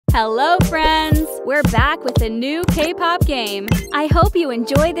Hello friends! We're back with a new K-pop game. I hope you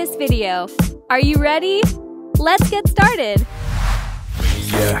enjoy this video. Are you ready? Let's get started!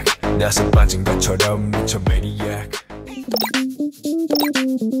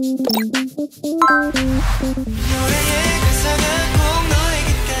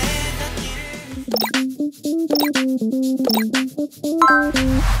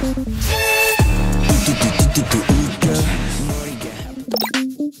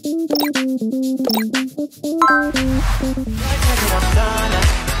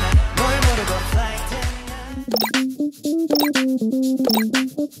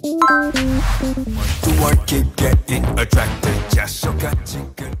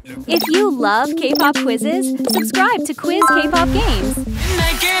 If you love K-pop quizzes, subscribe to Quiz K-pop Games.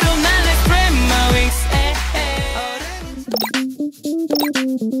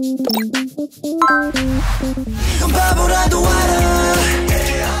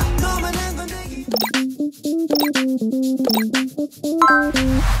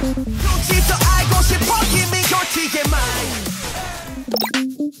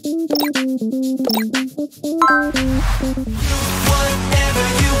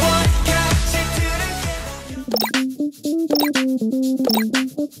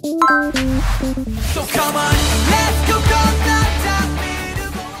 So come on, let's go, go,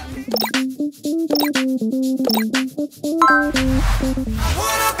 I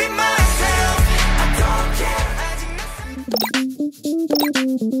wanna be myself. I don't care.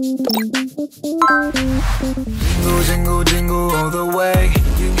 Jingle, jingle all the way.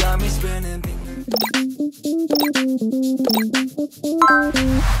 You got me spinning.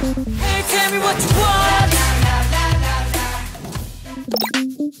 Hey, tell me what you want.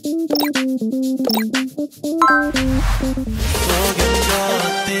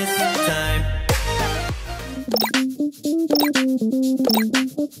 This time.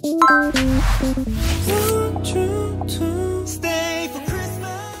 Stay for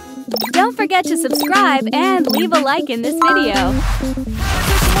Christmas. Don't forget to subscribe and leave a like in this video.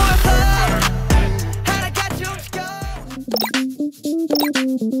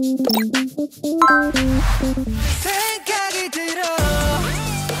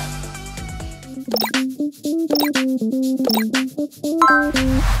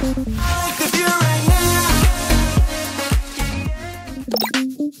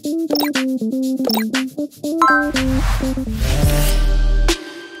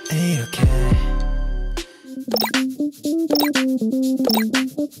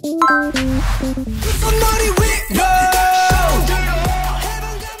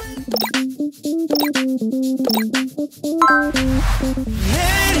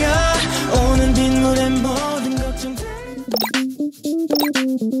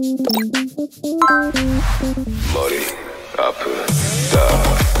 머리 아프다.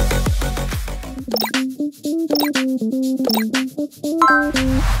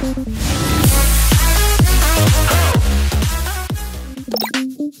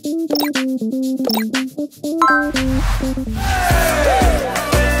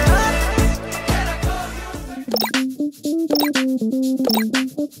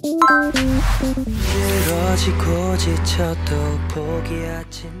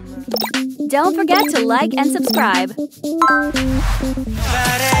 Don't forget to like and subscribe.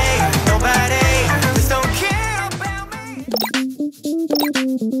 Nobody just don't care about me.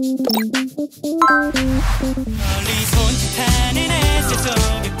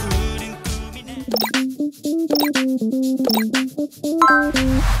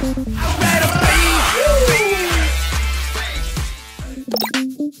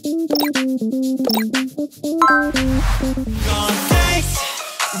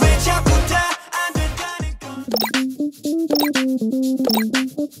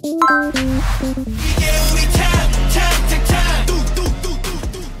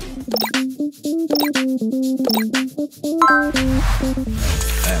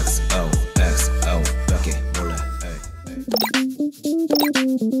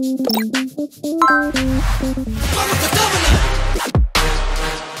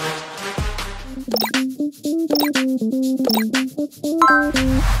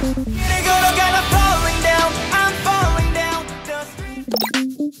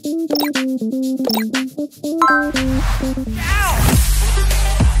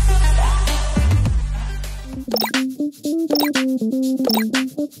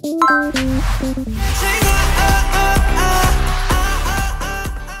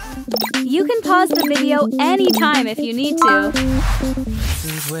 You can pause the video anytime if you need to.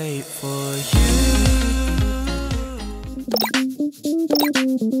 Wait for you.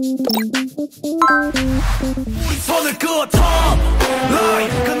 손을 그어 top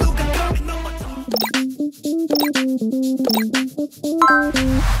line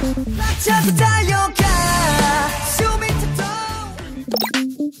자꾸 달려가 숨이 턱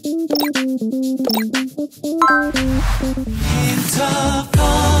인터폰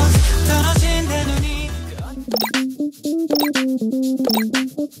떨어진 내 눈이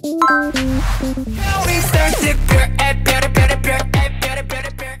우리 started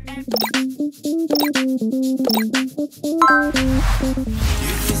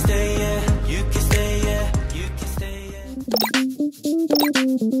You can stay, yeah, you can stay, yeah, you can stay, yeah.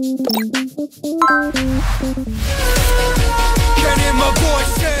 Turning my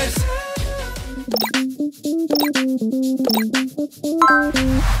voices.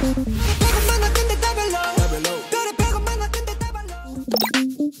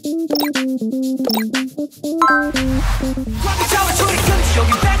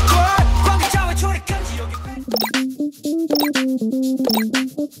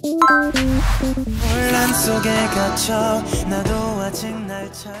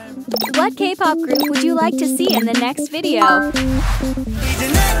 What K-pop group would you like to see in the next video?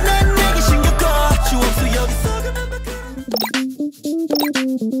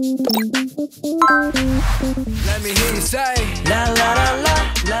 Let me hear you say la la la la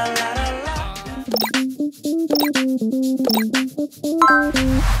la la la.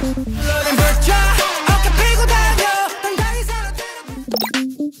 너는 벌써 어깨 펴고 달려 당당히 살아들어.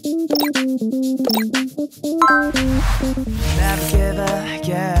 Never give up,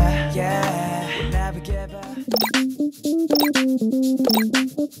 yeah, yeah. Never give up.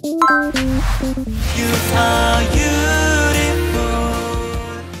 You are beautiful.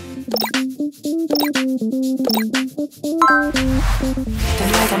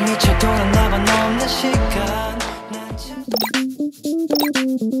 내가 미쳐 돌아나봐 넘는 시간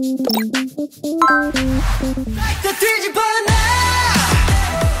다 뒤집어 놔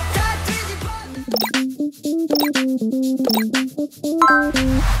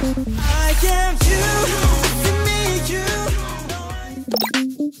I am you, to me you.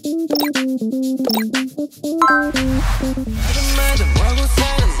 말고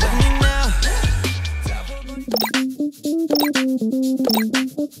살아, let me know.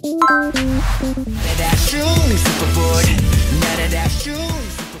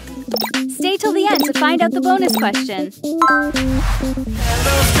 Stay till the end to find out the bonus question. Hello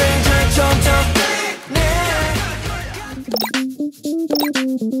stranger, 점점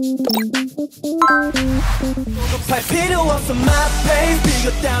발 필요 없어 my baby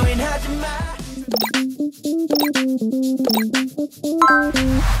비교 따윈 하지 마.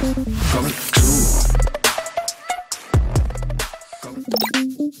 Coming true.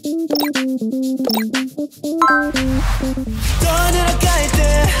 떠내려갈 때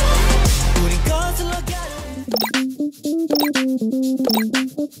우린 거슬러 가려.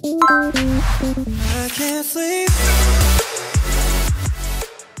 I can't sleep.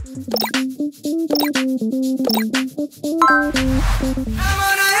 I'm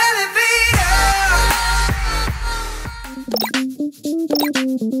on an elevator.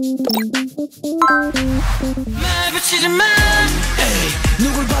 말 붙이지 마.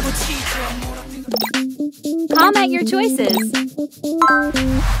 누굴 봐도 Comment your choices.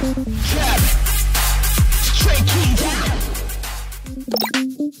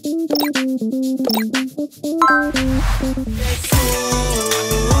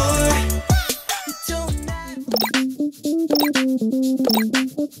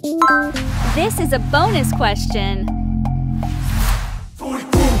 This is a bonus question.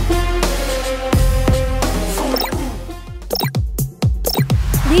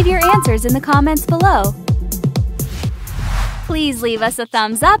 Leave your answers in the comments below. Please leave us a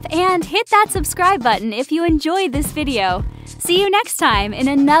thumbs up and hit that subscribe button if you enjoyed this video. See you next time in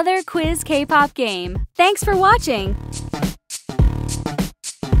another quiz K-pop game. Thanks for watching!